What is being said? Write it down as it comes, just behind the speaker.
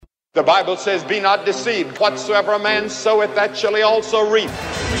The Bible says, be not deceived. Whatsoever a man soweth, that shall he also reap.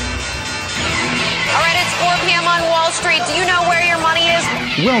 All right, it's 4 p.m. on Wall Street. Do you know where your money is?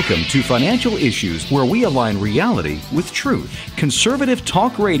 Welcome to Financial Issues, where we align reality with truth. Conservative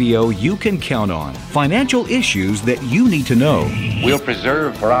talk radio you can count on. Financial issues that you need to know. We'll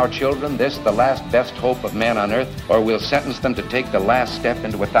preserve for our children this, the last best hope of man on earth, or we'll sentence them to take the last step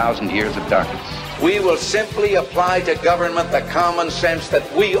into 1,000 years of darkness. We will simply apply to government the common sense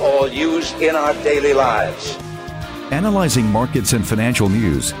that we all use in our daily lives. Analyzing markets and financial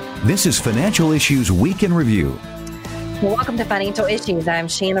news, this is Financial Issues Week in Review. Welcome to Financial Issues. I'm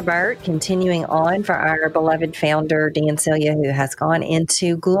Shanna Burt, continuing on for our beloved founder, Dan Celia, who has gone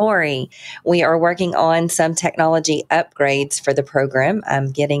into glory. We are working on some technology upgrades for the program.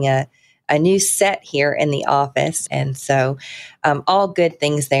 I'm getting a new set here in the office. And so all good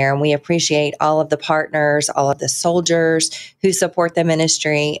things there. And we appreciate all of the partners, all of the soldiers who support the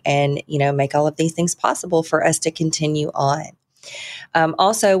ministry and, make all of these things possible for us to continue on.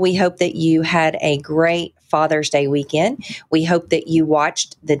 Also, we hope that you had a great Father's Day weekend. We hope that you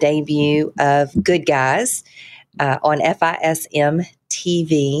watched the debut of Good Guys on FISM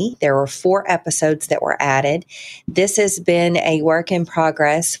TV. There were 4 episodes that were added. This has been a work in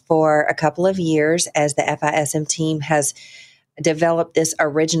progress for a couple of years as the FISM team has developed this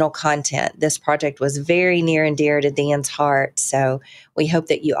original content. This project was very near and dear to Dan's heart, so we hope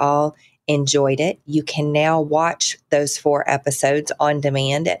that you all enjoyed it. You can now watch those 4 episodes on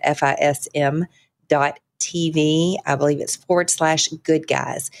demand at FISM.TV. I believe it's /Good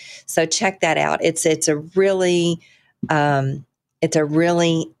Guys. So check that out. It's a really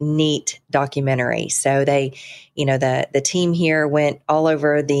neat documentary. So they, the team here went all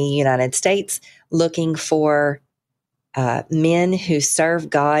over the United States looking for men who serve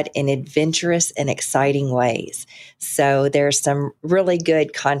God in adventurous and exciting ways. So there's some really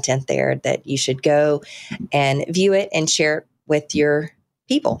good content there that you should go and view it and share it with your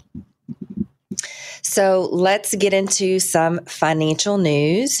people. So let's get into some financial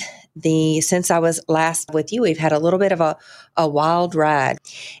news. Since I was last with you, we've had a little bit of a wild ride.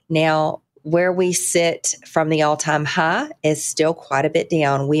 Now, where we sit from the all-time high is still quite a bit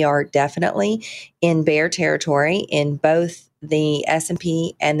down. We are definitely in bear territory in both the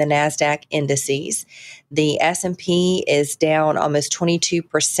S&P and the NASDAQ indices. The S&P is down almost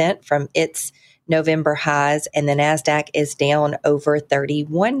 22% from its November highs, and the NASDAQ is down over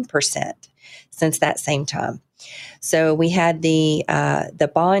 31% since that same time. So we had the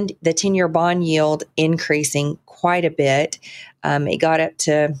 10-year bond yield increasing quite a bit. It got up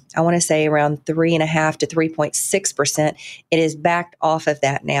to, I want to say, around 3.5% to 3.6%. It is backed off of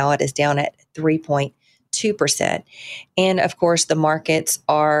that now. It is down at 3.2%. And of course, the markets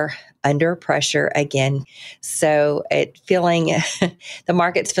are under pressure again. So the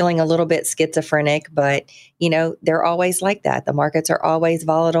market's feeling a little bit schizophrenic, but they're always like that. The markets are always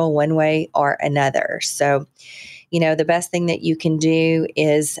volatile one way or another. So, the best thing that you can do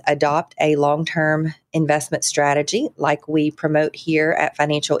is adopt a long-term investment strategy like we promote here at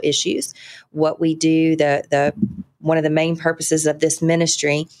Financial Issues. What we do, one of the main purposes of this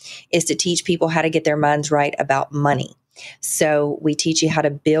ministry is to teach people how to get their minds right about money. So we teach you how to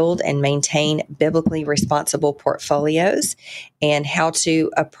build and maintain biblically responsible portfolios and how to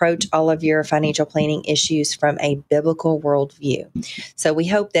approach all of your financial planning issues from a biblical worldview. So we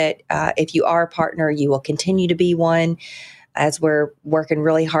hope that if you are a partner, you will continue to be one as we're working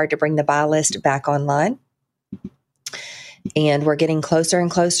really hard to bring the buy list back online. And we're getting closer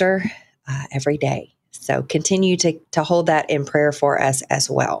and closer every day. So continue to hold that in prayer for us as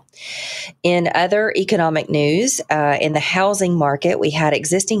well. In other economic news, in the housing market, we had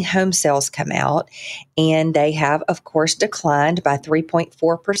existing home sales come out, and they have, of course, declined by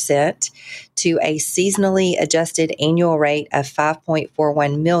 3.4% to a seasonally adjusted annual rate of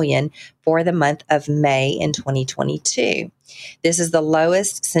 5.41 million for the month of May in 2022. This is the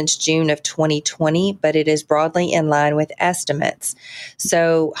lowest since June of 2020, but it is broadly in line with estimates.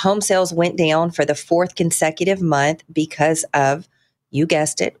 So home sales went down for the 4th consecutive month because of, you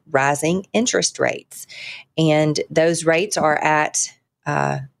guessed it, rising interest rates. And those rates are at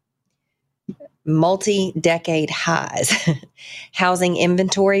multi-decade highs. Housing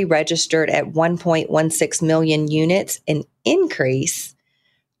inventory registered at 1.16 million units, an increase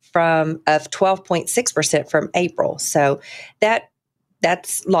of 12.6% from April. So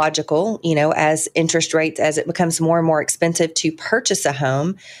that's logical, as interest rates, as it becomes more and more expensive to purchase a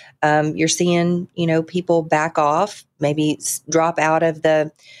home, you're seeing, people back off, maybe drop out of the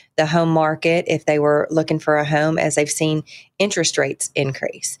home market if they were looking for a home as they've seen interest rates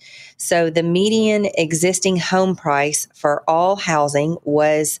increase. So the median existing home price for all housing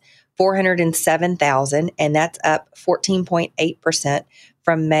was $407,000, and that's up 14.8%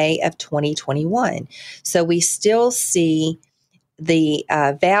 from May of 2021. So we still see the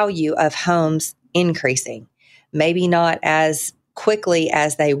value of homes increasing, maybe not as quickly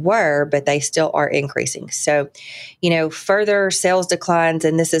as they were, but they still are increasing. So, further sales declines,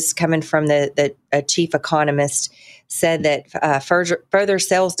 and this is coming from the chief economist, said that further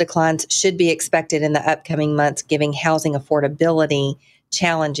sales declines should be expected in the upcoming months, giving housing affordability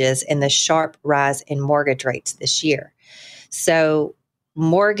challenges and the sharp rise in mortgage rates this year. So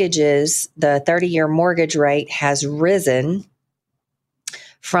mortgages, the 30-year mortgage rate has risen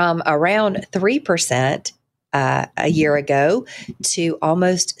from around 3% a year ago to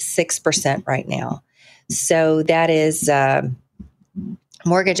almost 6% right now. So that is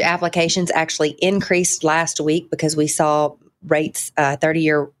mortgage applications actually increased last week because we saw rates,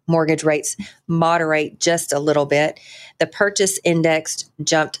 30-year mortgage rates moderate just a little bit. The purchase index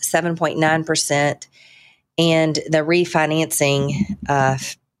jumped 7.9%, and the refinancing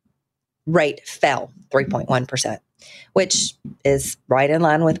rate fell 3.1%, which is right in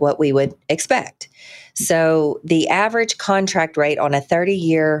line with what we would expect. So the average contract rate on a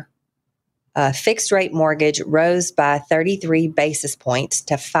 30-year fixed rate mortgage rose by 33 basis points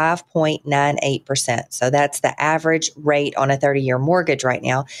to 5.98%. So that's the average rate on a 30-year mortgage right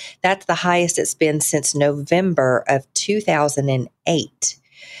now. That's the highest it's been since November of 2008.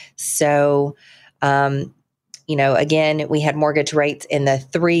 So, again, we had mortgage rates in the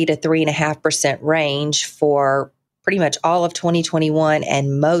 3 to 3.5% range for pretty much all of 2021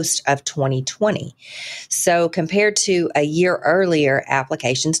 and most of 2020. So compared to a year earlier,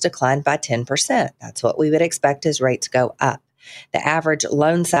 applications declined by 10%. That's what we would expect as rates go up. The average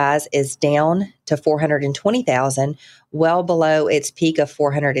loan size is down to $420,000, well below its peak of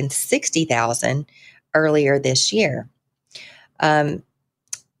 $460,000 earlier this year.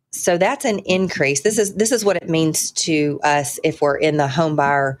 So that's an increase. This is what it means to us if we're in the home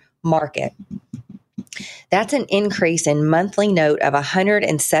buyer market. That's an increase in monthly note of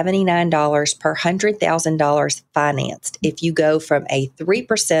 $179 per $100,000 financed if you go from a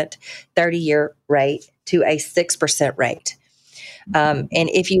 3% 30-year rate to a 6% rate. And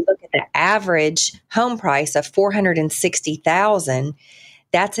if you look at the average home price of $460,000,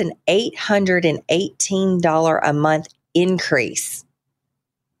 that's an $818 a month increase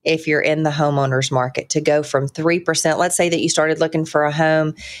if you're in the homeowner's market, to go from 3%. Let's say that you started looking for a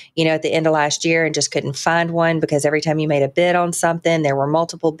home, at the end of last year and just couldn't find one because every time you made a bid on something, there were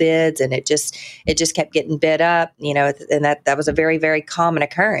multiple bids and it just kept getting bid up, and that was a very, very common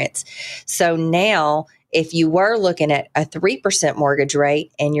occurrence. So now, if you were looking at a 3% mortgage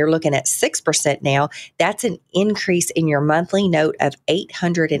rate and you're looking at 6% now, that's an increase in your monthly note of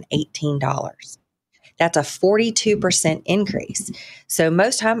 $818. That's a 42% increase. So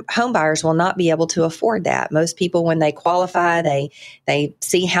most home buyers will not be able to afford that. Most people, when they qualify, they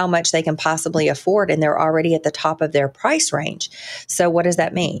see how much they can possibly afford, and they're already at the top of their price range. So what does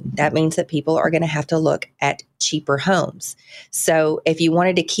that mean? That means that people are going to have to look at cheaper homes. So if you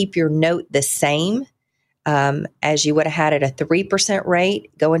wanted to keep your note the same as you would have had at a 3% rate,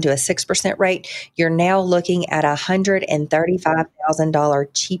 go into a 6% rate, you're now looking at a $135,000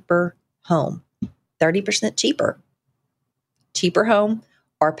 cheaper home. 30% cheaper home,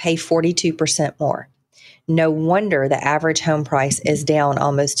 or pay 42% more. No wonder the average home price is down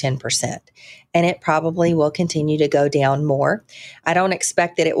almost 10%, and it probably will continue to go down more. I don't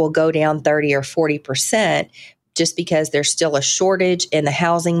expect that it will go down 30 or 40% just because there's still a shortage in the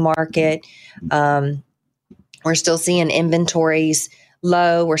housing market. We're still seeing inventories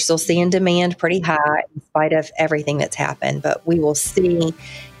low. We're still seeing demand pretty high in spite of everything that's happened, but we will see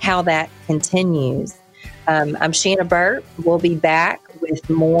how that continues. I'm Shanna Burt. We'll be back with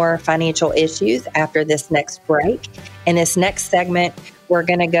more financial issues after this next break. In this next segment, we're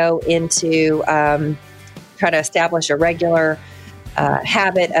going to go into try to establish a regular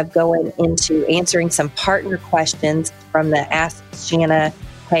habit of going into answering some partner questions from the Ask Shanna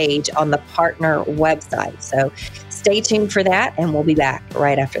page on the partner website. So stay tuned for that, and we'll be back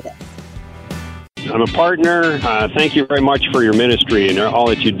right after this. I'm a partner. Thank you very much for your ministry and all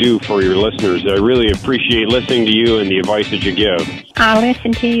that you do for your listeners. I really appreciate listening to you and the advice that you give. I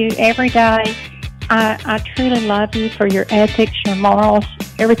listen to you every day. I truly love you for your ethics, your morals,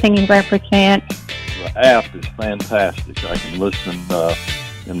 everything you represent. The app is fantastic. I can listen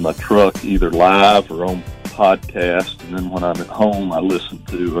in my truck either live or on podcast, and then when I'm at home, I listen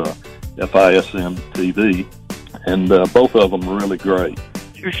to FISM TV, and both of them are really great.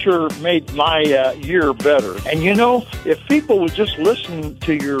 You sure made my year better. And if people would just listen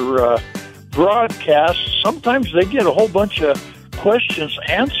to your broadcasts, sometimes they get a whole bunch of questions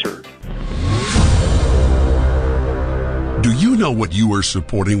answered. Do you know what you are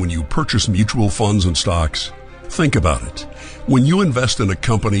supporting when you purchase mutual funds and stocks? Think about it. When you invest in a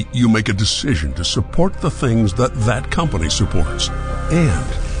company, you make a decision to support the things that that company supports. And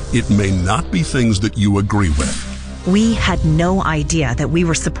it may not be things that you agree with. We had no idea that we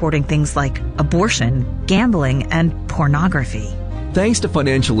were supporting things like abortion, gambling, and pornography. Thanks to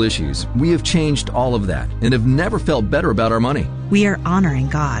Financial Issues, we have changed all of that and have never felt better about our money. We are honoring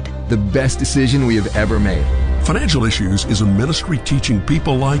God. The best decision we have ever made. Financial Issues is a ministry teaching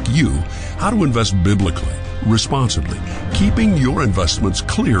people like you how to invest biblically, responsibly, keeping your investments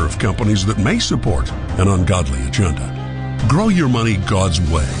clear of companies that may support an ungodly agenda. Grow your money God's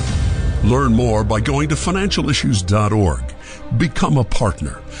way. Learn more by going to financialissues.org. Become a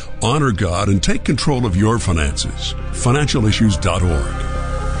partner. Honor God and take control of your finances. financialissues.org.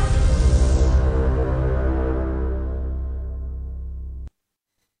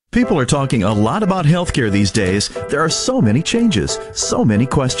 People are talking a lot about healthcare these days. There are so many changes, so many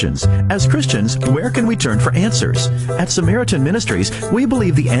questions. As Christians, where can we turn for answers? At Samaritan Ministries, we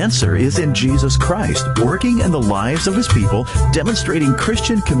believe the answer is in Jesus Christ, working in the lives of His people, demonstrating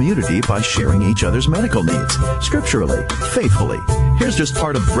Christian community by sharing each other's medical needs, scripturally, faithfully. Here's just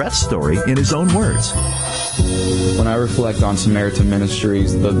part of Brett's story in his own words. When I reflect on Samaritan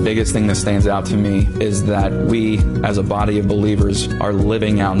Ministries, the biggest thing that stands out to me is that we, as a body of believers, are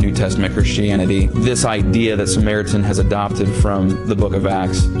living out New Testament Christianity. This idea that Samaritan has adopted from the book of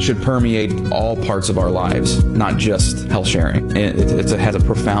Acts should permeate all parts of our lives, not just health sharing. It has a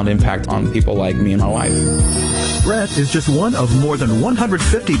profound impact on people like me and my wife. Brett is just one of more than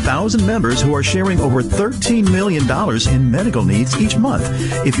 150,000 members who are sharing over $13 million in medical needs each month.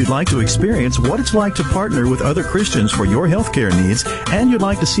 If you'd like to experience what it's like to partner with other Christians for your healthcare needs, and you'd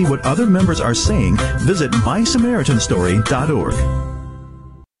like to see what other members are saying, visit mysamaritanstory.org.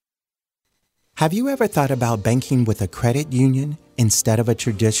 Have you ever thought about banking with a credit union instead of a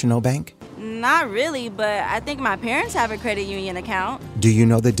traditional bank? Not really, but I think my parents have a credit union account. Do you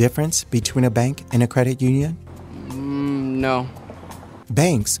know the difference between a bank and a credit union? No.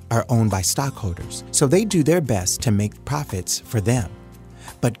 Banks are owned by stockholders, so they do their best to make profits for them.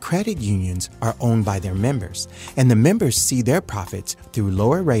 But credit unions are owned by their members, and the members see their profits through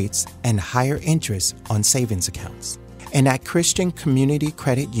lower rates and higher interest on savings accounts. And at Christian Community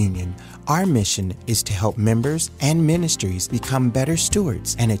Credit Union, our mission is to help members and ministries become better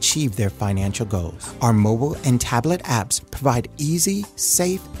stewards and achieve their financial goals. Our mobile and tablet apps provide easy,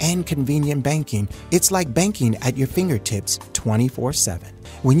 safe, and convenient banking. It's like banking at your fingertips 24/7.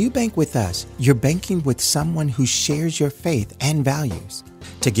 When you bank with us, you're banking with someone who shares your faith and values.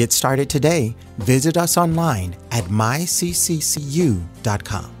 To get started today, visit us online at mycccu.com.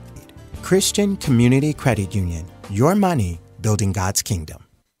 Christian Community Credit Union. Your money building God's kingdom.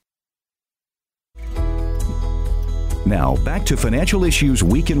 Now, back to Financial Issues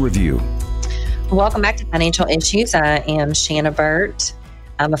Week in Review. Welcome back to Financial Issues. I am Shanna Burt.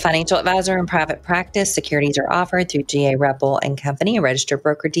 I'm a financial advisor in private practice. Securities are offered through G.A. Ruppel and Company, a registered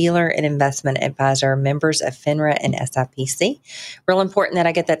broker-dealer and investment advisor, members of FINRA and SIPC. Real important that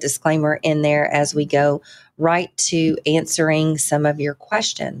I get that disclaimer in there as we go right to answering some of your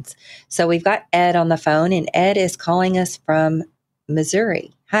questions. So we've got Ed on the phone, and Ed is calling us from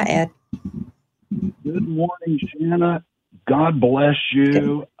Missouri. Hi, Ed. Good morning, Shanna. God bless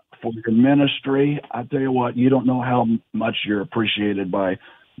you for your ministry. I tell you what, you don't know how much you're appreciated by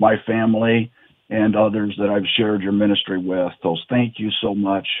my family and others that I've shared your ministry with. So thank you so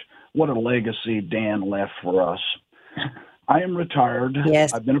much. What a legacy Dan left for us. I am retired.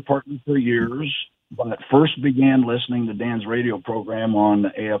 Yes. I've been a partner for years, but first began listening to Dan's radio program on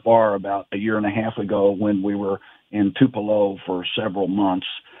AFR about a year and a half ago when we were in Tupelo for several months.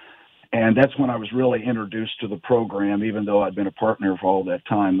 And that's when I was really introduced to the program, even though I'd been a partner for all that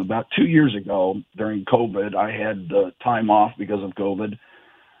time. About 2 years ago, during COVID, I had time off because of COVID.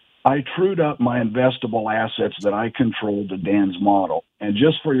 I trued up my investable assets that I controlled to Dan's model. And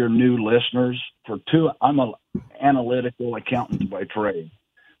just for your new listeners, I'm an analytical accountant by trade.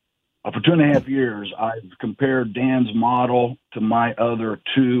 For 2.5 years, I've compared Dan's model to my other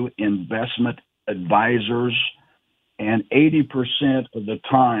two investment advisors. And 80% of the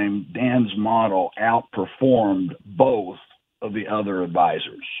time, Dan's model outperformed both of the other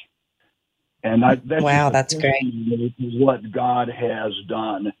advisors. And that's great. What God has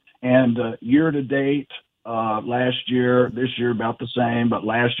done. And year to date, last year, this year about the same, but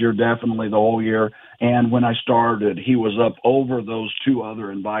last year definitely the whole year. And when I started, he was up over those two other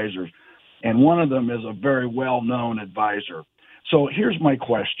advisors. And one of them is a very well-known advisor. So here's my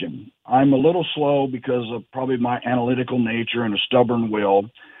question. I'm a little slow because of probably my analytical nature and a stubborn will.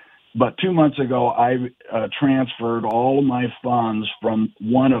 But 2 months ago, I transferred all of my funds from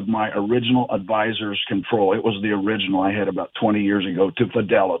one of my original advisors' control. It was the original I had about 20 years ago to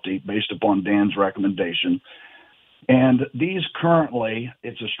Fidelity, based upon Dan's recommendation. And these currently,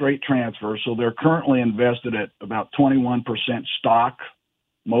 it's a straight transfer, so they're currently invested at about 21% stock,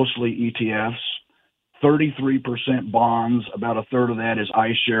 mostly ETFs, 33% bonds, about a third of that is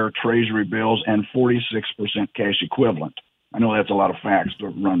iShare Treasury bills, and 46% cash equivalent. I know that's a lot of facts to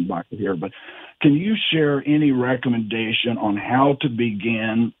run by here, but can you share any recommendation on how to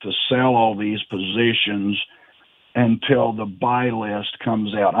begin to sell all these positions until the buy list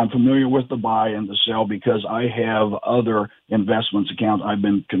comes out? I'm familiar with the buy and the sell because I have other investments accounts I've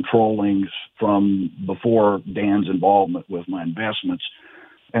been controlling from before Dan's involvement with my investments.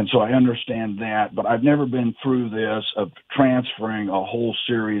 And so I understand that, but I've never been through this of transferring a whole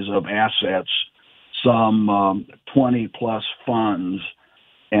series of assets, some 20 plus funds,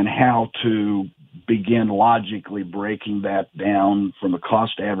 and how to begin logically breaking that down from a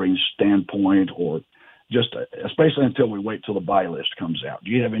cost averaging standpoint, or just especially until we wait till the buy list comes out.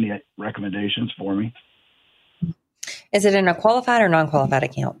 Do you have any recommendations for me? Is it in a qualified or non-qualified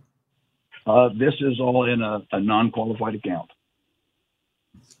account? This is all in a non-qualified account.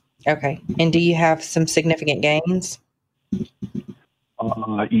 Okay. And do you have some significant gains?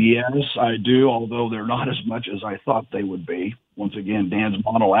 Yes, I do, although they're not as much as I thought they would be. Once again, Dan's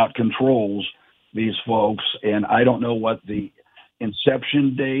model out controls these folks, and I don't know what the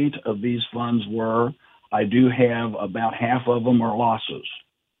inception date of these funds were. I do have about half of them are losses,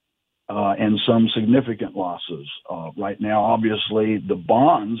 and some significant losses. Right now, obviously, the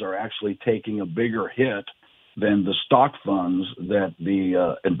bonds are actually taking a bigger hit than the stock funds that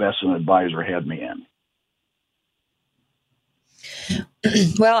the investment advisor had me in.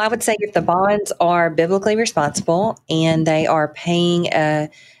 Well, I would say if the bonds are biblically responsible and they are paying a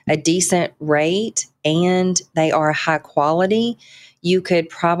decent rate and they are high quality, you could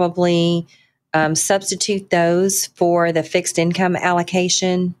probably substitute those for the fixed income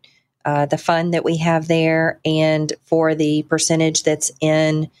allocation, the fund that we have there, and for the percentage that's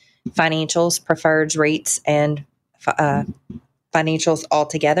in financials, preferreds, REITs, and financials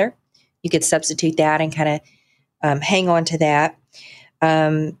altogether. You could substitute that and kind of hang on to that.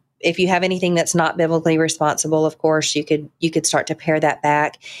 If you have anything that's not biblically responsible, of course, you could start to pare that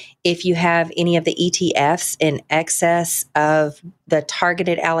back. If you have any of the ETFs in excess of the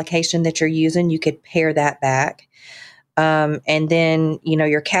targeted allocation that you're using, you could pare that back. And then,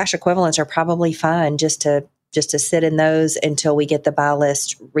 your cash equivalents are probably fine just to sit in those until we get the buy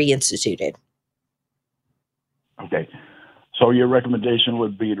list reinstituted. Okay. So your recommendation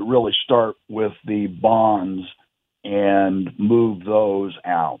would be to really start with the bonds and move those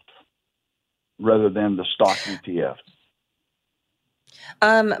out rather than the stock ETFs?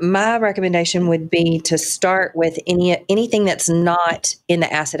 My recommendation would be to start with anything that's not in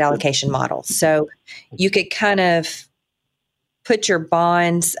the asset allocation model. So you could kind of put your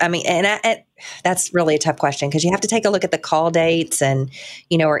bonds, that's really a tough question because you have to take a look at the call dates and,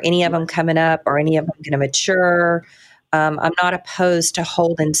 are any of them coming up or any of them going to mature? I'm not opposed to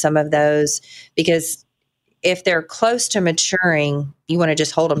holding some of those because if they're close to maturing, you want to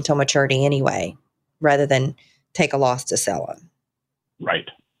just hold them till maturity anyway, rather than take a loss to sell them. Right.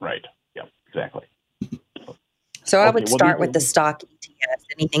 Yeah, exactly. So I would start with the stock ETFs,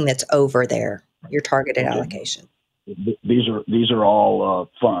 anything that's over there, your targeted allocation. These are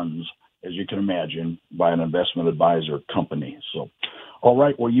all funds, as you can imagine, by an investment advisor company. So, all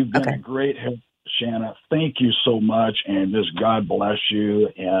right. Well, you've been a great help, Shanna. Thank you so much, and just God bless you.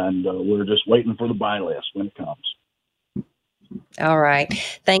 And we're just waiting for the buy list when it comes. All right.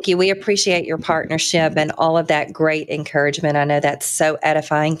 Thank you. We appreciate your partnership and all of that great encouragement. I know that's so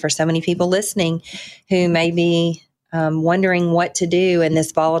edifying for so many people listening who may be wondering what to do in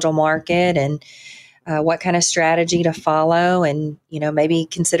this volatile market and what kind of strategy to follow, and, maybe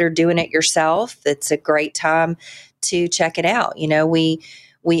consider doing it yourself. It's a great time to check it out.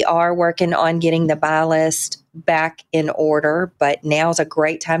 We are working on getting the buy list back in order, but now's a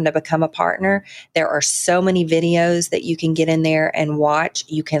great time to become a partner. There are so many videos that you can get in there and watch.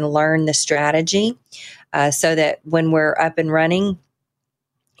 You can learn the strategy so that when we're up and running,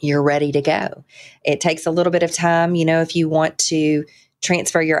 you're ready to go. It takes a little bit of time, if you want to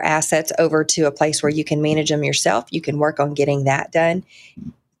transfer your assets over to a place where you can manage them yourself, you can work on getting that done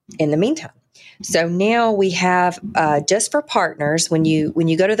in the meantime. So now we have just for partners, when you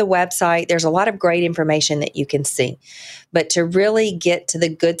go to the website, there's a lot of great information that you can see. But to really get to the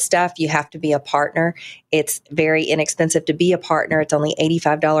good stuff, you have to be a partner. It's very inexpensive to be a partner. It's only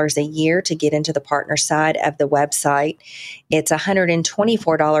 $85 a year to get into the partner side of the website. It's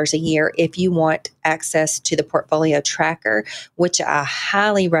 $124 a year if you want access to the portfolio tracker, which I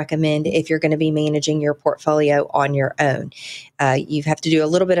highly recommend if you're going to be managing your portfolio on your own. You have to do a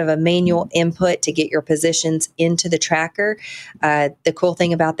little bit of a manual input to get your positions into the tracker. The cool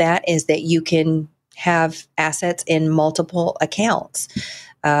thing about that is that you can have assets in multiple accounts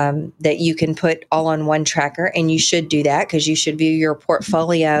that you can put all on one tracker, and you should do that because you should view your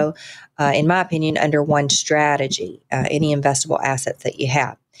portfolio, in my opinion, under one strategy, any investable assets that you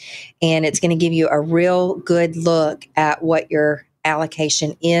have. And it's going to give you a real good look at what your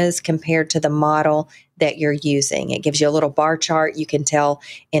allocation is compared to the model that you're using. It gives you a little bar chart. You can tell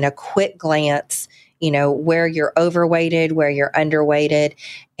in a quick glance, where you're overweighted, where you're underweighted.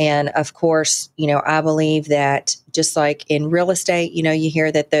 And of course, I believe that just like in real estate, you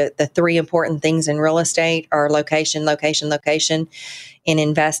hear that the three important things in real estate are location, location, location. In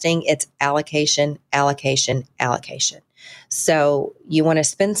investing, it's allocation, allocation, allocation. So you want to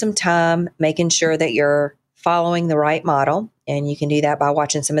spend some time making sure that you're following the right model. And you can do that by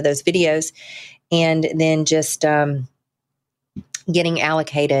watching some of those videos and then just getting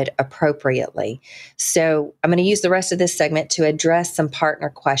allocated appropriately. So I'm going to use the rest of this segment to address some partner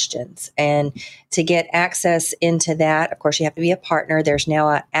questions. And to get access into that, of course, you have to be a partner. There's now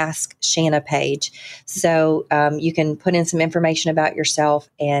a Ask Shanna page. So you can put in some information about yourself,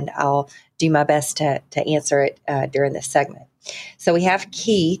 and I'll do my best to answer it during this segment. So we have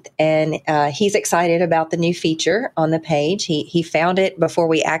Keith, and he's excited about the new feature on the page. He found it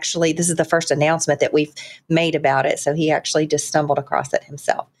before this is the first announcement that we've made about it. So he actually just stumbled across it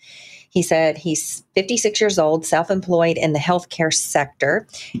himself. He said he's 56 years old, self-employed in the healthcare sector,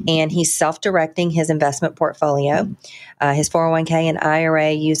 and he's self-directing his investment portfolio, his 401k and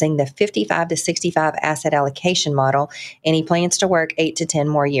IRA using the 55 to 65 asset allocation model, and he plans to work 8 to 10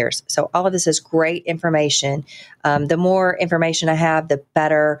 more years. So all of this is great information. The more information I have, the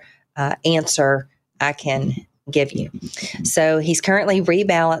better answer I can give you. So he's currently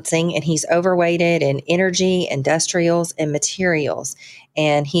rebalancing, and he's overweighted in energy, industrials, and materials.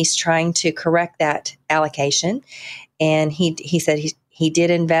 And he's trying to correct that allocation. And he said he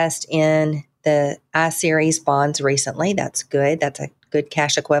did invest in the I-Series bonds recently. That's good. That's a good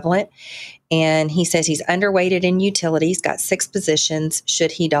cash equivalent. And he says he's underweighted in utilities, got 6 positions,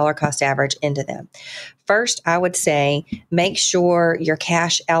 should he dollar cost average into them. First, I would say make sure your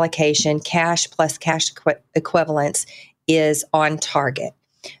cash allocation, cash plus cash equivalents, is on target.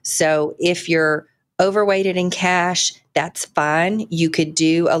 So if you're overweighted in cash, that's fine. You could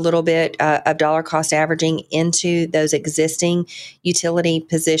do a little bit of dollar cost averaging into those existing utility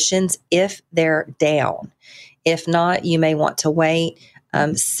positions if they're down. If not, you may want to wait.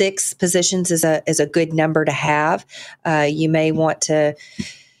 6 positions is a good number to have. You may want to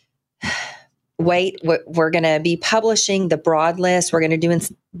wait. We're going to be publishing the broad list. We're going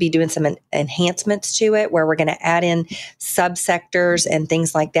to be doing some enhancements to it where we're going to add in subsectors and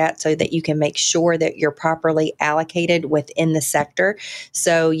things like that so that you can make sure that you're properly allocated within the sector.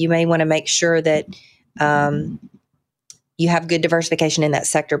 So you may want to make sure that you have good diversification in that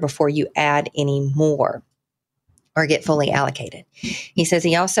sector before you add any more or get fully allocated. He says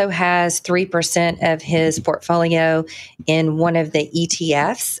he also has 3% of his portfolio in one of the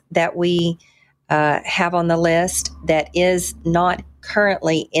ETFs that we have on the list that is not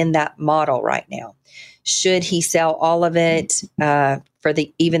currently in that model right now. Should he sell all of it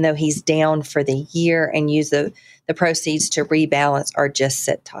even though he's down for the year, and use the proceeds to rebalance or just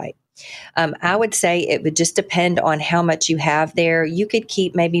sit tight? I would say it would just depend on how much you have there. You could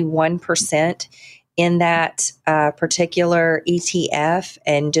keep maybe 1% in that particular ETF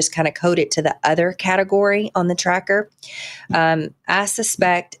and just kind of code it to the other category on the tracker. I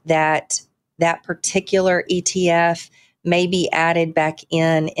suspect that particular ETF may be added back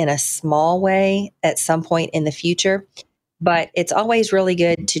in a small way at some point in the future, but it's always really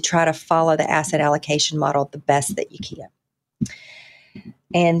good to try to follow the asset allocation model the best that you can.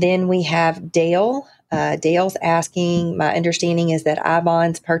 And then we have Dale. Dale's asking, my understanding is that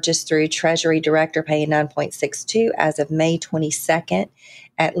I-bonds purchased through Treasury Direct are paying 9.62 as of May 22nd,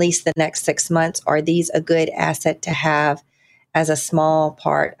 at least the next 6 months. Are these a good asset to have as a small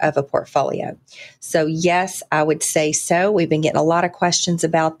part of a portfolio? So yes, I would say so. We've been getting a lot of questions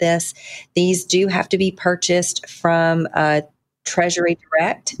about this. These do have to be purchased from Treasury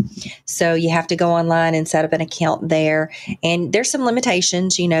Direct. So you have to go online and set up an account there. And there's some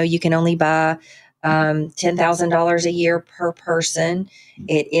limitations. You can only buy $10,000 a year per person.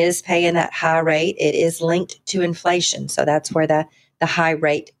 It is paying that high rate. It is linked to inflation. So that's where the high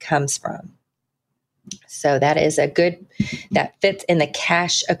rate comes from. So that is that fits in the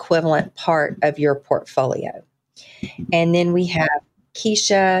cash equivalent part of your portfolio. And then we have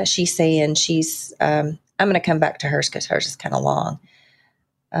Keisha. She's saying I'm going to come back to hers because hers is kind of long.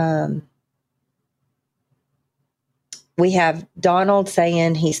 We have Donald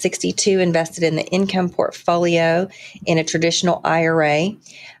saying he's 62, invested in the income portfolio in a traditional IRA.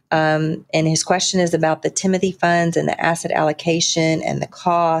 And his question is about the Timothy funds and the asset allocation and the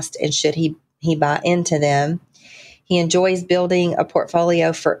cost, and should he buy into them. He enjoys building a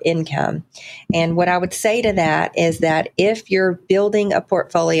portfolio for income. And what I would say to that is that if you're building a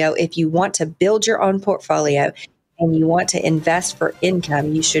portfolio, if you want to build your own portfolio and you want to invest for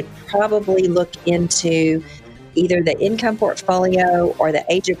income, you should probably look into either the income portfolio or the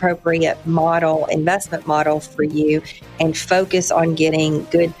age-appropriate investment model for you, and focus on getting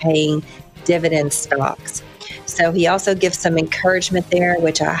good paying dividend stocks. So he also gives some encouragement there,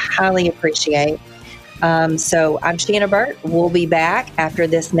 which I highly appreciate. So I'm Shanna Burt. We'll be back after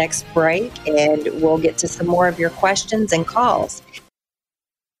this next break, and we'll get to some more of your questions and calls.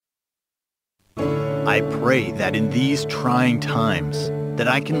 I pray that in these trying times that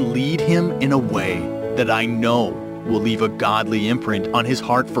I can lead him in a way that I know will leave a godly imprint on his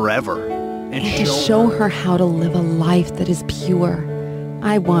heart forever. And to show her how to live a life that is pure.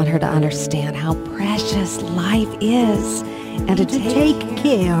 I want her to understand how precious life is and to take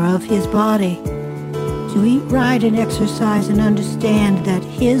care of his body. To eat right and exercise and understand that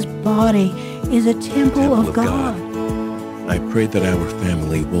his body is a temple of God. I pray that our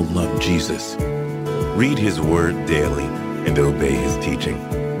family will love Jesus, read his word daily, and obey his teaching.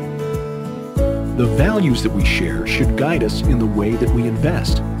 The values that we share should guide us in the way that we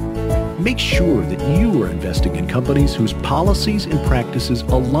invest. Make sure that you are investing in companies whose policies and practices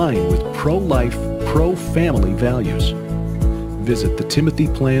align with pro-life, pro-family values. Visit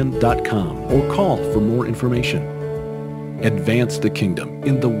thetimothyplan.com or call for more information. Advance the kingdom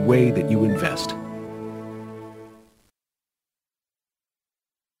in the way that you invest.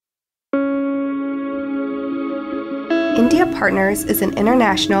 India Partners is an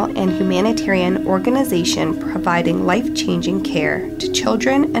international and humanitarian organization providing life-changing care to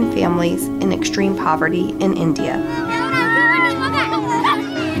children and families in extreme poverty in India.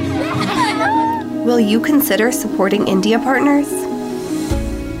 Will you consider supporting India Partners?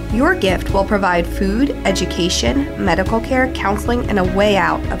 Your gift will provide food, education, medical care, counseling, and a way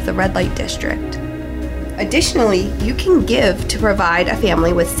out of the red light district. Additionally, you can give to provide a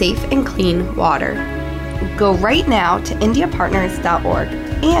family with safe and clean water. Go right now to indiapartners.org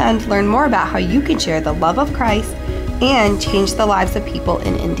and learn more about how you can share the love of Christ and change the lives of people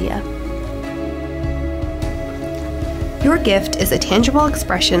in India. Your gift is a tangible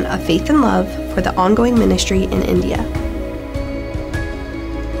expression of faith and love for the ongoing ministry in India.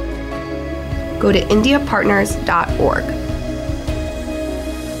 Go to indiapartners.org.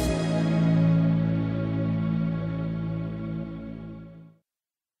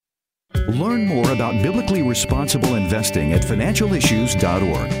 Learn more about biblically responsible investing at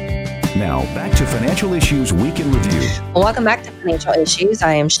financialissues.org. Now, back to Financial Issues Week in Review. Welcome back to Financial Issues.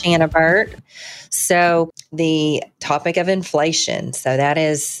 I am Shanna Burt. So the topic of inflation. So that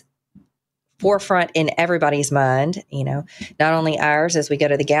is forefront in everybody's mind, not only ours as we go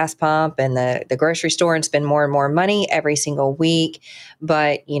to the gas pump and the grocery store and spend more and more money every single week,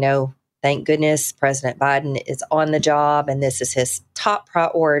 but, thank goodness President Biden is on the job and this is his top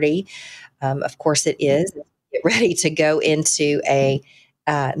priority. Of course it is. Get ready to go into a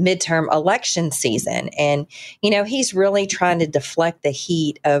midterm election season. And, he's really trying to deflect the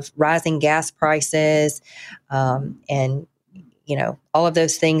heat of rising gas prices and, all of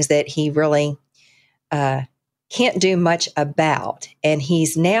those things that he really can't do much about. And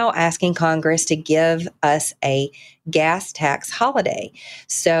he's now asking Congress to give us a gas tax holiday.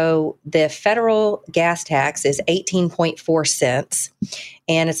 So the federal gas tax is 18.4 cents,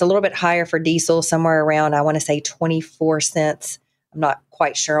 and it's a little bit higher for diesel, somewhere around, I want to say 24 cents. I'm not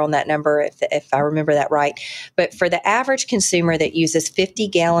quite sure on that number if I remember that right. But for the average consumer that uses 50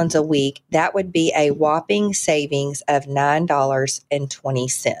 gallons a week, that would be a whopping savings of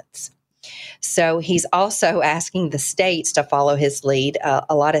 $9.20. So he's also asking the states to follow his lead.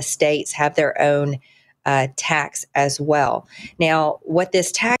 A lot of states have their own tax as well. Now, what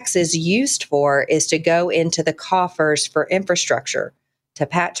this tax is used for is to go into the coffers for infrastructure, to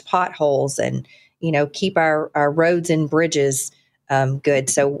patch potholes and, keep our roads and bridges good.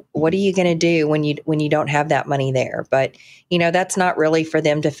 So what are you going to do when you don't have that money there? But, that's not really for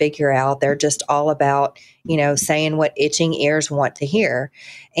them to figure out. They're just all about, saying what itching ears want to hear.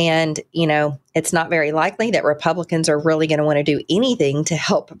 And, it's not very likely that Republicans are really going to want to do anything to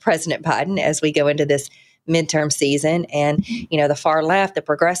help President Biden as we go into this midterm season. And, the far left, the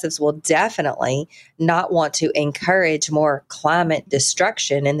progressives, will definitely not want to encourage more climate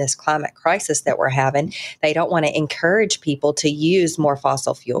destruction in this climate crisis that we're having. They don't want to encourage people to use more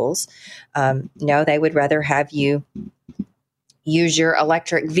fossil fuels. No, they would rather have you use your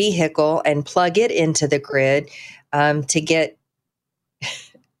electric vehicle and plug it into the grid to get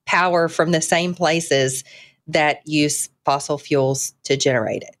power from the same places that use fossil fuels to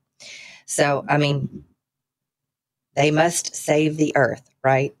generate it. So, they must save the earth,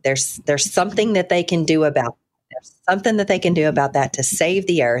 right? There's something that they can do about it. There's something that they can do about that to save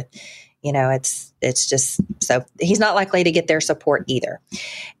the earth. It's just, so he's not likely to get their support either.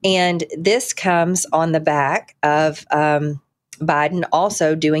 And this comes on the back of Biden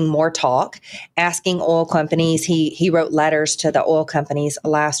also doing more talk, asking oil companies. He wrote letters to the oil companies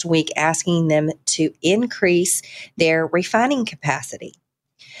last week asking them to increase their refining capacity.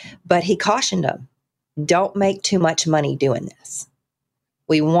 But he cautioned them, don't make too much money doing this.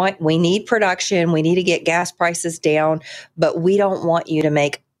 We need production. We need to get gas prices down, but we don't want you to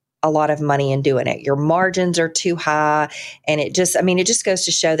make a lot of money in doing it. Your margins are too high. And it just goes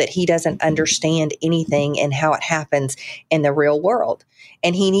to show that he doesn't understand anything and how it happens in the real world.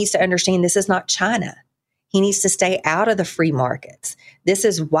 And he needs to understand this is not China. He needs to stay out of the free markets. This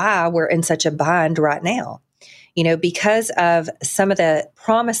is why we're in such a bind right now. Because of some of the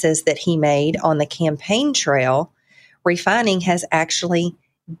promises that he made on the campaign trail, refining has actually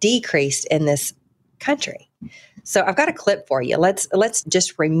decreased in this country. So I've got a clip for you. Let's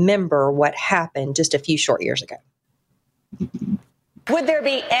just remember what happened just a few short years ago. Would there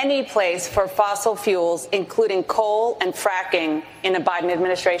be any place for fossil fuels, including coal and fracking, in a Biden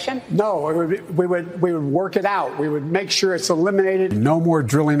administration? No, we would work it out. We would make sure it's eliminated. No more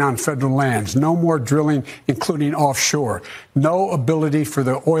drilling on federal lands. No more drilling, including offshore. No ability for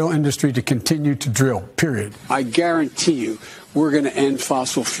the oil industry to continue to drill, period. I guarantee you, we're going to end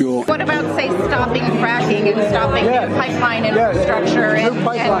fossil fuel. What about, say, stopping fracking and stopping new pipeline infrastructure? And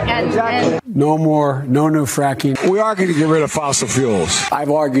No new fracking. We are going to get rid of fossil fuels. I've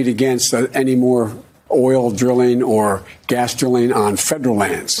argued against any more oil drilling or gas drilling on federal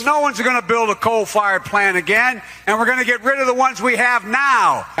lands. No one's going to build a coal-fired plant again, and we're going to get rid of the ones we have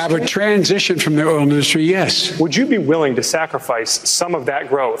now. Have a transition from the oil industry, yes. Would you be willing to sacrifice some of that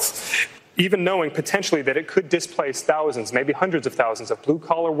growth, even knowing potentially that it could displace thousands, maybe hundreds of thousands of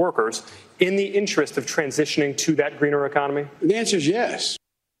blue-collar workers in the interest of transitioning to that greener economy? The answer is yes.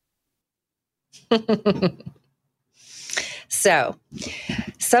 So,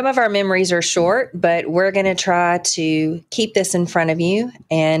 some of our memories are short, but we're going to try to keep this in front of you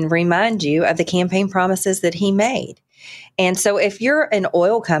and remind you of the campaign promises that he made. And so, if you're an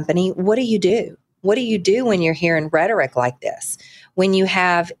oil company, what do you do? What do you do when you're hearing rhetoric like this? When you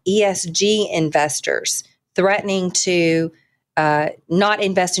have ESG investors threatening to not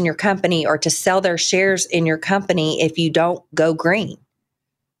invest in your company or to sell their shares in your company if you don't go green?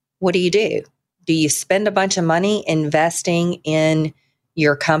 What do? Do you spend a bunch of money investing in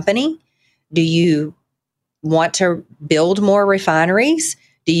your company? Do you want to build more refineries?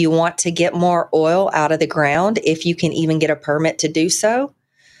 Do you want to get more oil out of the ground if you can even get a permit to do so?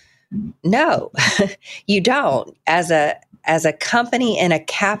 No, you don't. As a company in a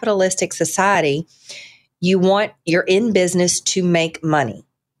capitalistic society, you're in business to make money.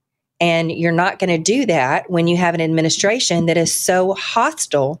 And you're not going to do that when you have an administration that is so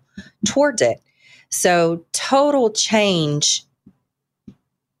hostile towards it. So total change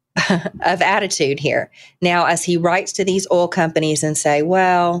of attitude here. Now, as he writes to these oil companies and say,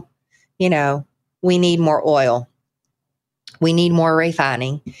 well, we need more oil. We need more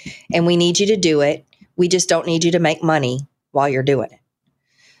refining, and we need you to do it. We just don't need you to make money while you're doing it.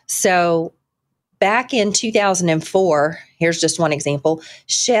 So back in 2004, here's just one example,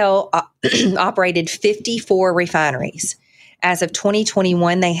 Shell operated 54 refineries. As of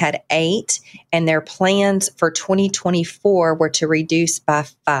 2021, they had 8, and their plans for 2024 were to reduce by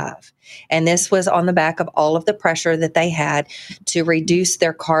 5. And this was on the back of all of the pressure that they had to reduce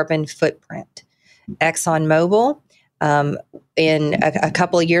their carbon footprint. ExxonMobil, in a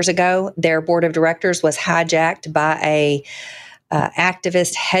couple of years ago, their board of directors was hijacked by a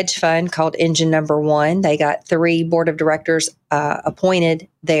activist hedge fund called Engine Number One. They got 3 board of directors appointed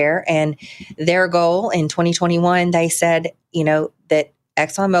there, and their goal in 2021, they said, that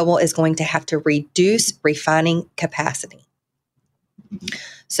ExxonMobil is going to have to reduce refining capacity.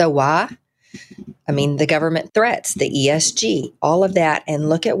 So why? I mean, the government threats, the ESG, all of that, and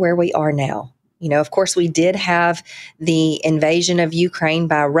look at where we are now. You know, of course, we did have the invasion of Ukraine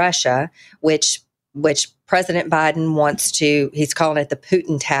by Russia, which President Biden wants to, he's calling it the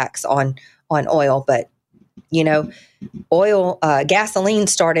Putin tax on oil. But, you know, gasoline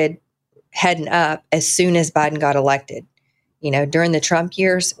started heading up as soon as Biden got elected. You know, during the Trump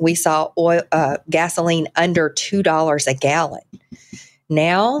years, we saw gasoline under $2 a gallon.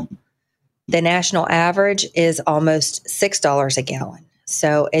 Now, the national average is almost $6 a gallon.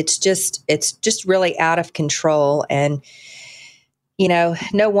 So it's just really out of control. And, you know,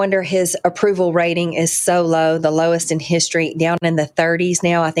 no wonder his approval rating is so low, the lowest in history, down in the 30s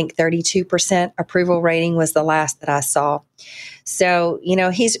now. I think 32% approval rating was the last that I saw. So, you know,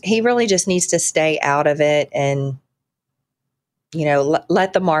 he really just needs to stay out of it and, you know,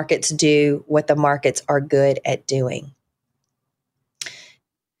 let the markets do what the markets are good at doing.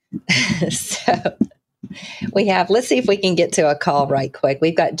 So let's see if we can get to a call right quick.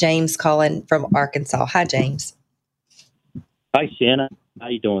 We've got James calling from Arkansas. Hi, James. Hi, Shanna. How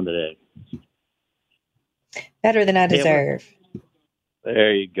you doing today? Better than I deserve.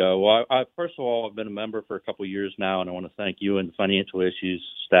 There you go. Well, first of all, I've been a member for a couple of years now, and I want to thank you and the Financial Issues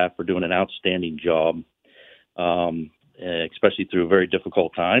staff for doing an outstanding job, especially through very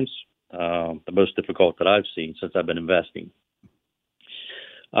difficult times, the most difficult that I've seen since I've been investing.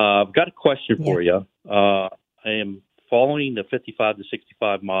 I've got a question for you. I am following the 55 to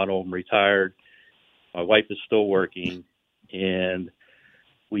 65 model. I'm retired. My wife is still working, and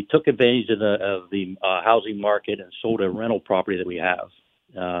we took advantage of the housing market and sold a rental property that we have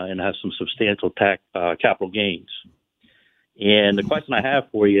and have some substantial capital gains. And the question I have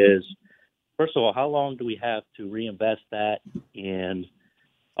for you is, first of all, how long do we have to reinvest that? And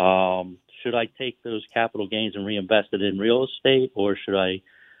should I take those capital gains and reinvest it in real estate, or should I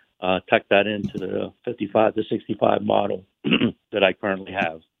tuck that into the 55 to 65 model that I currently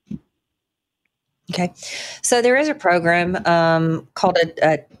have? Okay. So there is a program called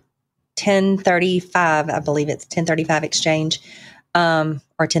a 1035, I believe it's 1035 exchange, or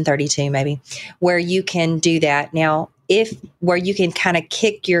 1032 maybe, where you can do that. Now, where you can kind of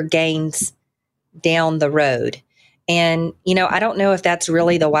kick your gains down the road. And, you know, I don't know if that's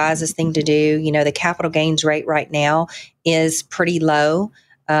really the wisest thing to do. You know, the capital gains rate right now is pretty low.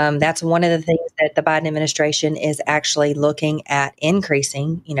 That's one of the things that the Biden administration is actually looking at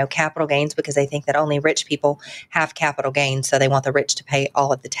increasing, you know, capital gains, because they think that only rich people have capital gains. So they want the rich to pay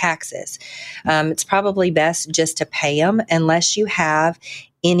all of the taxes. It's probably best just to pay them unless you have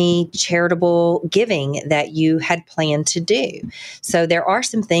any charitable giving that you had planned to do. So there are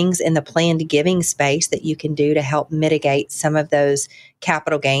some things in the planned giving space that you can do to help mitigate some of those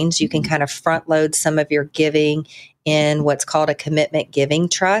capital gains. You can kind of front load some of your giving in what's called a commitment giving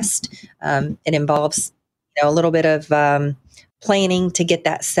trust. It involves, you know, a little bit of planning to get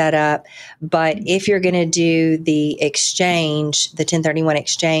that set up. But if you're going to do the exchange, the 1031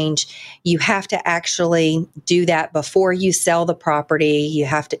 exchange, you have to actually do that before you sell the property. You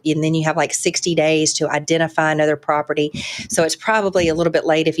have to, and then you have like 60 days to identify another property. So it's probably a little bit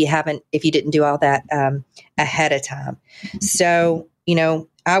late if you didn't do all that ahead of time. So, you know,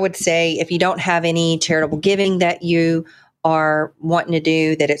 I would say if you don't have any charitable giving that you are wanting to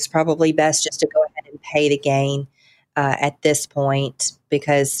do, that it's probably best just to go ahead and pay the gain at this point,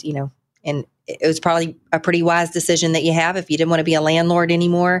 because, you know, and it was probably a pretty wise decision that you have if you didn't want to be a landlord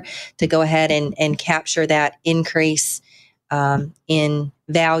anymore, to go ahead and capture that increase in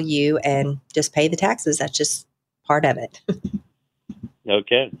value and just pay the taxes. That's just part of it.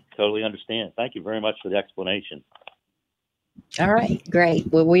 Okay, totally understand. Thank you very much for the explanation. All right,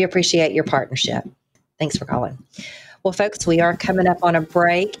 great. Well, we appreciate your partnership. Thanks for calling. Well, folks, we are coming up on a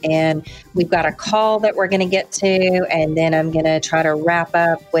break, and we've got a call that we're going to get to, and then I'm going to try to wrap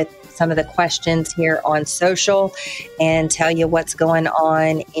up with some of the questions here on social and tell you what's going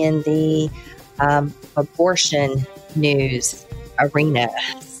on in the abortion news arena.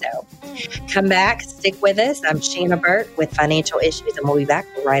 So come back, stick with us. I'm Shanna Burt with Financial Issues, and we'll be back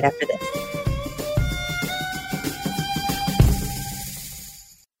right after this.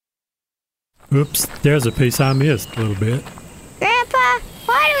 Oops, there's a piece I missed a little bit. Grandpa,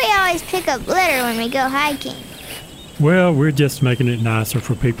 why do we always pick up litter when we go hiking? Well, we're just making it nicer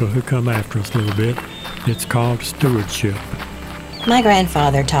for people who come after us a little bit. It's called stewardship. My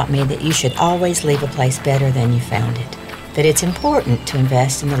grandfather taught me that you should always leave a place better than you found it. That it's important to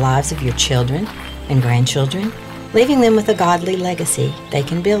invest in the lives of your children and grandchildren, leaving them with a godly legacy they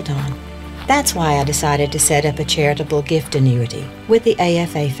can build on. That's why I decided to set up a charitable gift annuity with the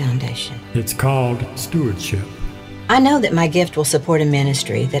AFA Foundation. It's called stewardship. I know that my gift will support a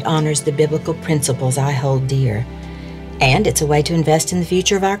ministry that honors the biblical principles I hold dear, and it's a way to invest in the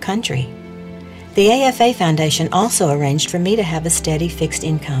future of our country. The AFA Foundation also arranged for me to have a steady fixed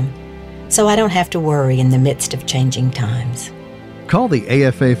income, so I don't have to worry in the midst of changing times. Call the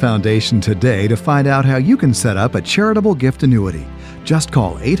AFA Foundation today to find out how you can set up a charitable gift annuity. Just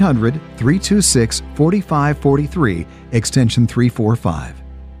call 800-326-4543, extension 345.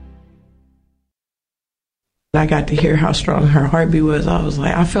 I got to hear how strong her heartbeat was. I was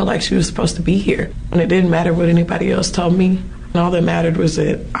like, I felt like she was supposed to be here. And it didn't matter what anybody else told me. All that mattered was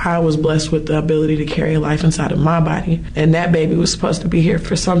that I was blessed with the ability to carry life inside of my body. And that baby was supposed to be here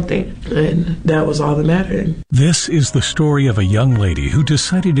for something. And that was all that mattered. This is the story of a young lady who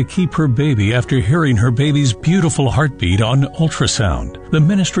decided to keep her baby after hearing her baby's beautiful heartbeat on ultrasound. The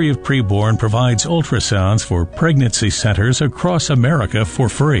Ministry of Preborn provides ultrasounds for pregnancy centers across America for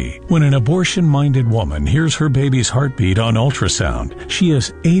free. When an abortion-minded woman hears her baby's heartbeat on ultrasound, she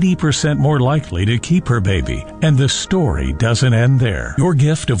is 80% more likely to keep her baby. And the story doesn't end there. Your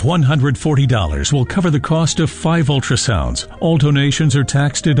gift of $140 will cover the cost of 5 ultrasounds. All donations are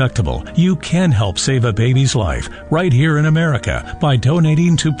tax deductible. You can help save a baby's life right here in America by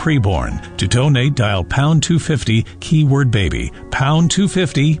donating to Preborn. To donate, dial pound 250, keyword baby, pound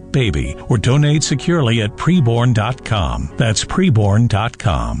 250 baby, or donate securely at preborn.com. That's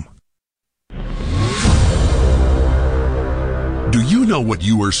preborn.com. Do you know what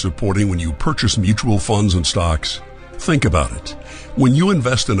you are supporting when you purchase mutual funds and stocks? Think about it. When you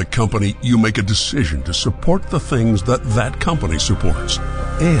invest in a company, you make a decision to support the things that that company supports.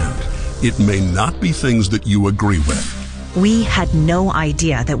 And it may not be things that you agree with. We had no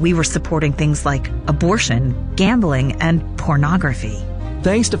idea that we were supporting things like abortion, gambling, and pornography.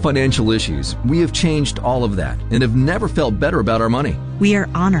 Thanks to Financial Issues, we have changed all of that and have never felt better about our money. We are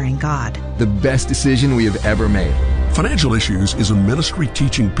honoring God. The best decision we have ever made. Financial Issues is a ministry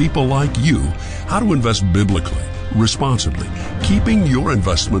teaching people like you how to invest biblically, responsibly, keeping your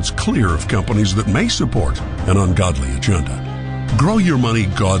investments clear of companies that may support an ungodly agenda. Grow your money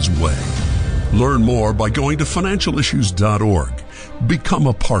God's way. Learn more by going to financialissues.org. Become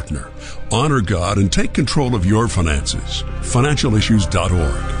a partner. Honor God and take control of your finances.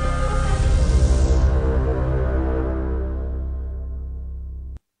 Financialissues.org.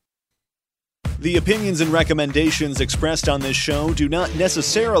 The opinions and recommendations expressed on this show do not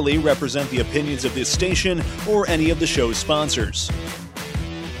necessarily represent the opinions of this station or any of the show's sponsors.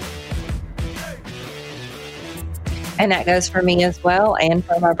 And that goes for me as well, and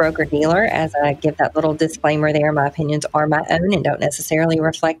for my broker-dealer, as I give that little disclaimer there. My opinions are my own and don't necessarily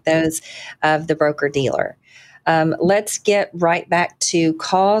reflect those of the broker-dealer. Let's get right back to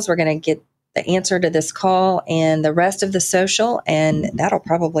calls. We're going to get the answer to this call and the rest of the social, and that'll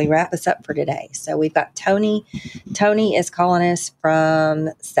probably wrap us up for today. So we've got Tony. Tony is calling us from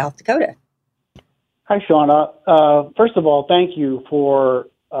South Dakota. Hi, Shauna. First of all, thank you for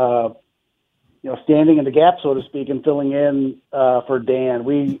standing in the gap, so to speak, and filling in for Dan.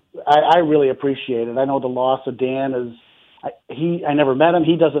 I really appreciate it. I know the loss of Dan is. I never met him.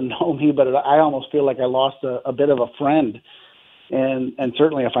 He doesn't know me, but I almost feel like I lost a bit of a friend. And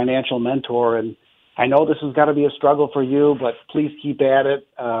certainly a financial mentor. And I know this has got to be a struggle for you, but please keep at it.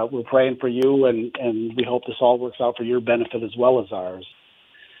 We're praying for you, and we hope this all works out for your benefit as well as ours.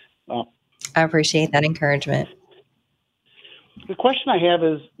 I appreciate that encouragement. The question I have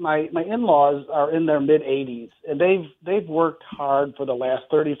is my in-laws are in their mid-80s, and they've worked hard for the last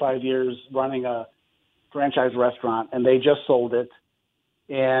 35 years running a franchise restaurant, and they just sold it.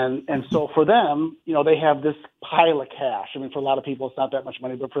 And so for them, they have this pile of cash. I mean, for a lot of people, it's not that much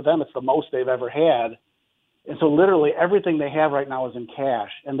money, but for them, it's the most they've ever had. And so literally everything they have right now is in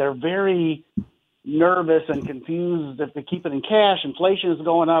cash. And they're very nervous and confused. If they keep it in cash, inflation is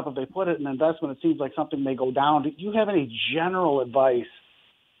going up. If they put it in investment, it seems like something may go down. Do you have any general advice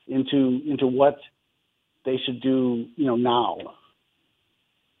into what they should do, now?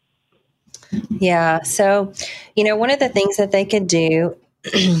 Yeah. So, one of the things that they could do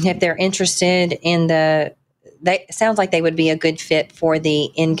if they're interested in sounds like they would be a good fit for the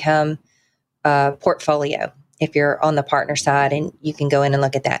income portfolio. If you're on the partner side, and you can go in and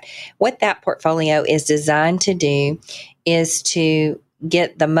look at that. What that portfolio is designed to do is to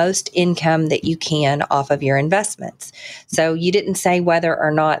get the most income that you can off of your investments. So you didn't say whether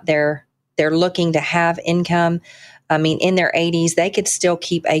or not they're looking to have income. I mean, in their 80s, they could still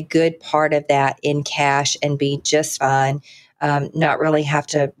keep a good part of that in cash and be just fine. Not really have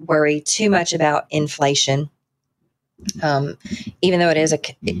to worry too much about inflation. even though it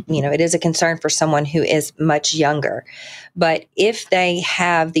is a concern for someone who is much younger. But if they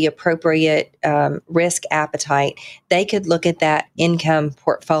have the appropriate risk appetite, they could look at that income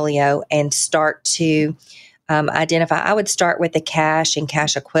portfolio and start to identify. I would start with the cash and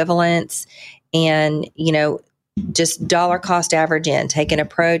cash equivalents, and just dollar cost average in. Take an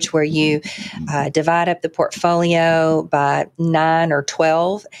approach where you divide up the portfolio by 9 or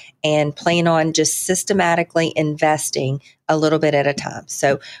 12 and plan on just systematically investing a little bit at a time.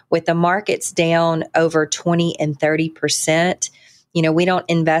 So with the markets down over 20 and 30%, we don't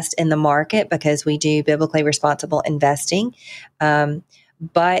invest in the market because we do biblically responsible investing.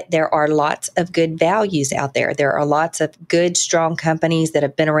 But there are lots of good values out there. There are lots of good, strong companies that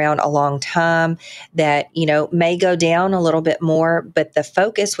have been around a long time that, may go down a little bit more. But the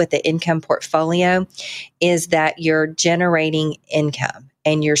focus with the income portfolio is that you're generating income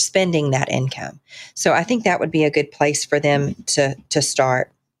and you're spending that income. So I think that would be a good place for them to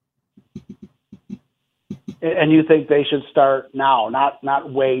start. And you think they should start now,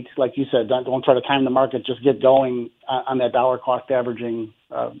 not wait, like you said, don't try to time the market, just get going on that dollar cost averaging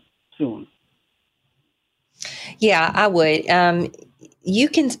soon. Yeah, I would.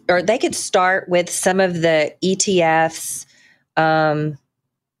 They could start with some of the ETFs,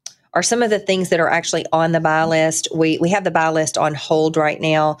 or some of the things that are actually on the buy list. We have the buy list on hold right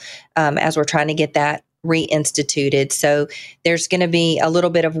now as we're trying to get that reinstituted. So there's going to be a little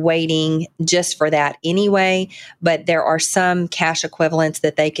bit of waiting just for that anyway, but there are some cash equivalents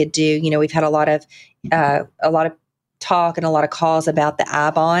that they could do. We've had a lot of talk and a lot of calls about the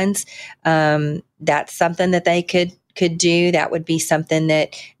I-bonds. That's something that they could do. That would be something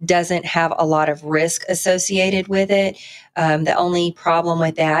that doesn't have a lot of risk associated with it. The only problem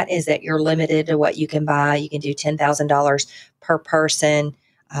with that is that you're limited to what you can buy. You can do $10,000 per person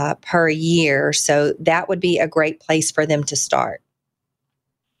per year. So that would be a great place for them to start.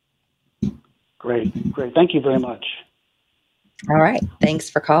 Great. Thank you very much. All right. Thanks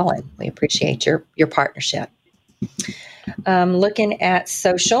for calling. We appreciate your partnership. Looking at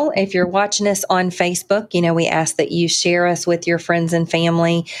social, if you're watching us on Facebook, we ask that you share us with your friends and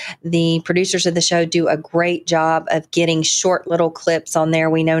family. The producers of the show do a great job of getting short little clips on there.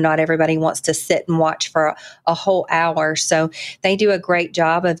 We know not everybody wants to sit and watch for a whole hour, so they do a great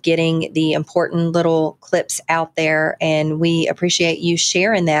job of getting the important little clips out there, and we appreciate you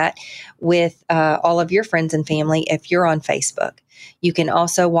sharing that with all of your friends and family if you're on Facebook. You can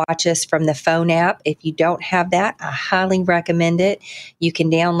also watch us from the phone app. If you don't have that, I highly recommend it. You can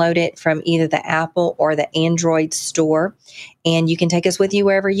download it from either the Apple or the Android store, and you can take us with you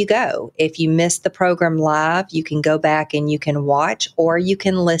wherever you go. If you missed the program live, you can go back and you can watch, or you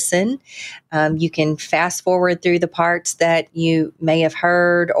can listen. You can fast forward through the parts that you may have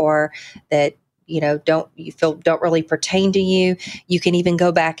heard or that don't really pertain to you. You can even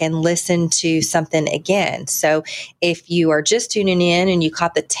go back and listen to something again. So if you are just tuning in and you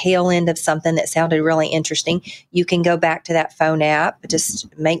caught the tail end of something that sounded really interesting, you can go back to that phone app,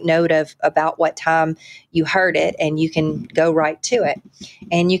 just make note of about what time you heard it, and you can go right to it.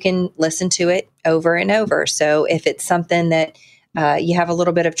 And you can listen to it over and over. So if it's something that you have a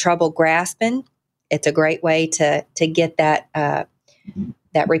little bit of trouble grasping, it's a great way to get that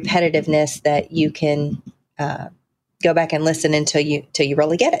repetitiveness that you can go back and listen until you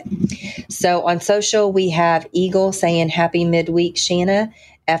really get it. So on social, we have Eagle saying, happy midweek, Shanna.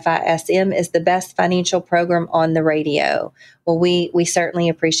 FISM is the best financial program on the radio. Well, we certainly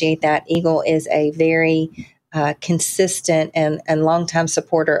appreciate that. Eagle is a very consistent and longtime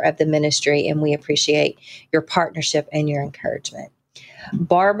supporter of the ministry, and we appreciate your partnership and your encouragement.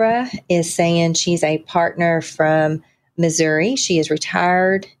 Barbara is saying she's a partner from Missouri. She is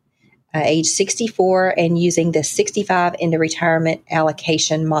retired, age 64, and using the 65 into retirement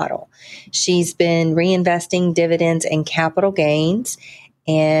allocation model. She's been reinvesting dividends and capital gains.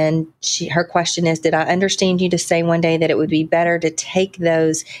 And her question is, did I understand you to say one day that it would be better to take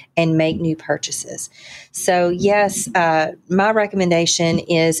those and make new purchases? So yes, my recommendation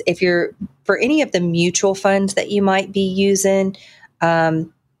is for any of the mutual funds that you might be using, I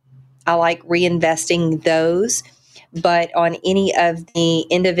like reinvesting those. But on any of the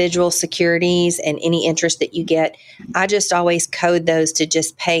individual securities and any interest that you get, I just always code those to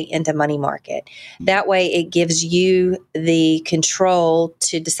just pay into money market. That way it gives you the control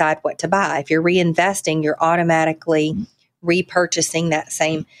to decide what to buy. If you're reinvesting, you're automatically repurchasing that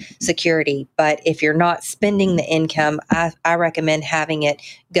same security. But if you're not spending the income, I recommend having it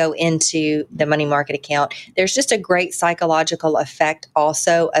go into the money market account. There's just a great psychological effect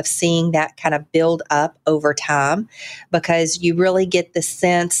also of seeing that kind of build up over time, because you really get the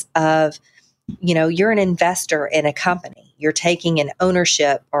sense of you're an investor in a company. You're taking an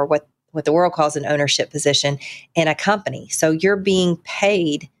ownership, or what the world calls an ownership position in a company. So you're being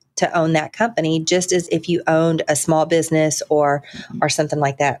paid to own that company, just as if you owned a small business or something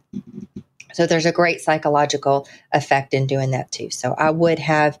like that. So there's a great psychological effect in doing that too. So I would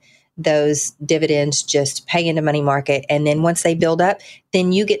have those dividends just pay into money market. And then once they build up,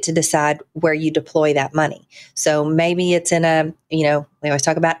 then you get to decide where you deploy that money. So maybe it's in a, we always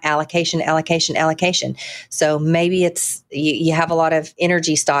talk about allocation. So maybe it's, you have a lot of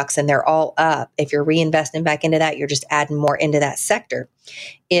energy stocks and they're all up. If you're reinvesting back into that, you're just adding more into that sector.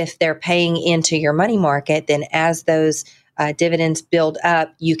 If they're paying into your money market, then as those dividends build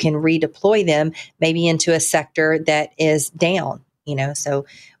up, you can redeploy them maybe into a sector that is down. So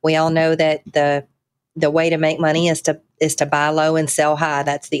we all know that the way to make money is to buy low and sell high.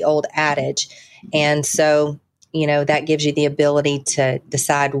 That's the old adage. And so, that gives you the ability to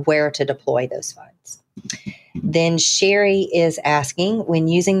decide where to deploy those funds. Then Sherry is asking, when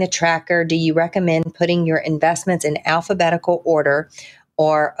using the tracker, do you recommend putting your investments in alphabetical order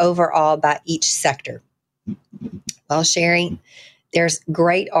or overall by each sector? Well, Sherry, there's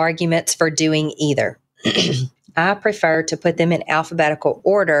great arguments for doing either. I prefer to put them in alphabetical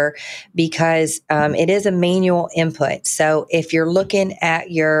order because it is a manual input. So if you're looking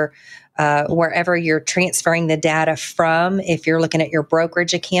at your wherever you're transferring the data from, if you're looking at your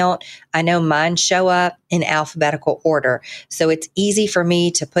brokerage account, I know mine show up in alphabetical order. So it's easy for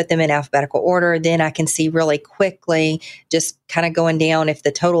me to put them in alphabetical order. Then I can see really quickly, just kind of going down. If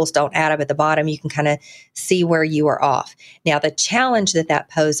the totals don't add up at the bottom, you can kind of see where you are off. Now, the challenge that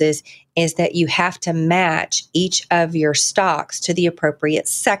poses is that you have to match each of your stocks to the appropriate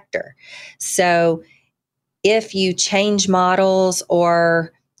sector. So if you change models,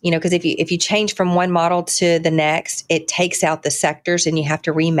 or because if you change from one model to the next, it takes out the sectors and you have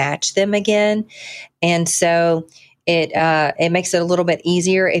to rematch them again. And so it makes it a little bit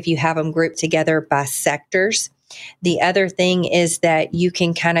easier if you have them grouped together by sectors. The other thing is that you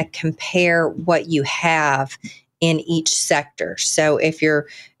can kind of compare what you have in each sector. So if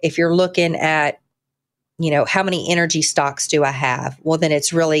you're looking at, how many energy stocks do I have? Well, then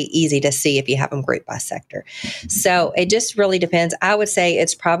it's really easy to see if you have them grouped by sector. So it just really depends. I would say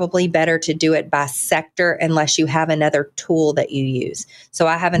it's probably better to do it by sector unless you have another tool that you use. So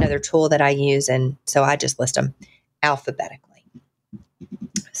I have another tool that I use, and so I just list them alphabetically.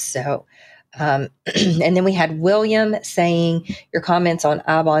 So, and then we had William saying, your comments on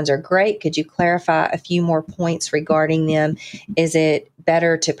I-bonds are great. Could you clarify a few more points regarding them? Is it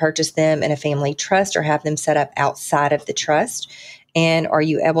better to purchase them in a family trust or have them set up outside of the trust? And are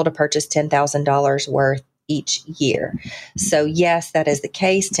you able to purchase $10,000 worth each year? So yes, that is the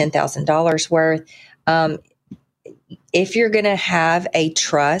case, $10,000 worth. If you're going to have a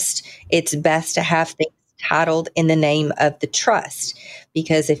trust, it's best to have things titled in the name of the trust,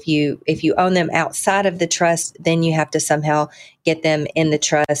 because if you own them outside of the trust, then you have to somehow get them in the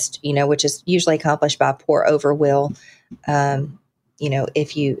trust, which is usually accomplished by pour over will.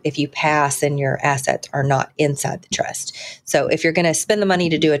 If you pass and your assets are not inside the trust. So if you're going to spend the money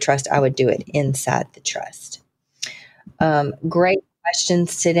to do a trust, I would do it inside the trust. Great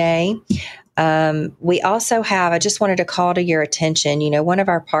questions today. We also have, I just wanted to call to your attention, one of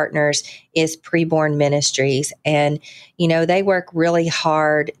our partners is Preborn Ministries, and, they work really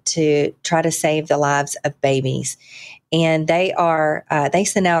hard to try to save the lives of babies. And they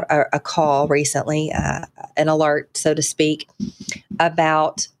sent out a call recently, an alert, so to speak,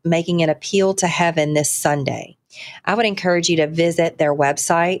 about making an appeal to heaven this Sunday. I would encourage you to visit their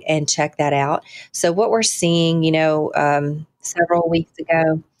website and check that out. So what we're seeing, several weeks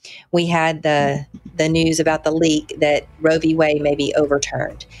ago, we had the news about the leak that Roe v. Wade may be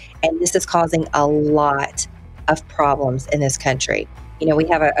overturned. And this is causing a lot of problems in this country. We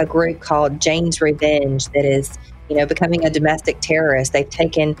have a group called Jane's Revenge that is, becoming a domestic terrorist. They've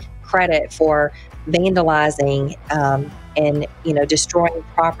taken credit for vandalizing and, destroying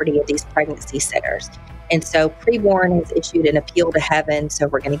property at these pregnancy centers. And so Preborn has issued an appeal to heaven. So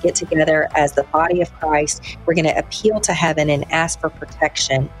we're going to get together as the body of Christ. We're going to appeal to heaven and ask for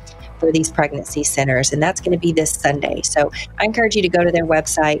protection for these pregnancy centers. And that's going to be this Sunday. So I encourage you to go to their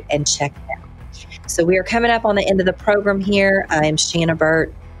website and check it out. So we are coming up on the end of the program here. I am Shanna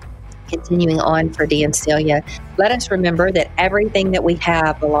Burt, continuing on for Dan Celia. Let us remember that everything that we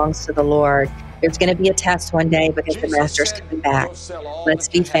have belongs to the Lord. There's going to be a test one day because the Master's coming back. Let's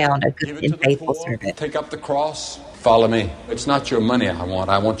be found a good and faithful servant. Take up the cross, follow me. It's not your money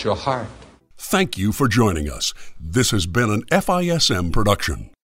I want your heart. Thank you for joining us. This has been an FISM production.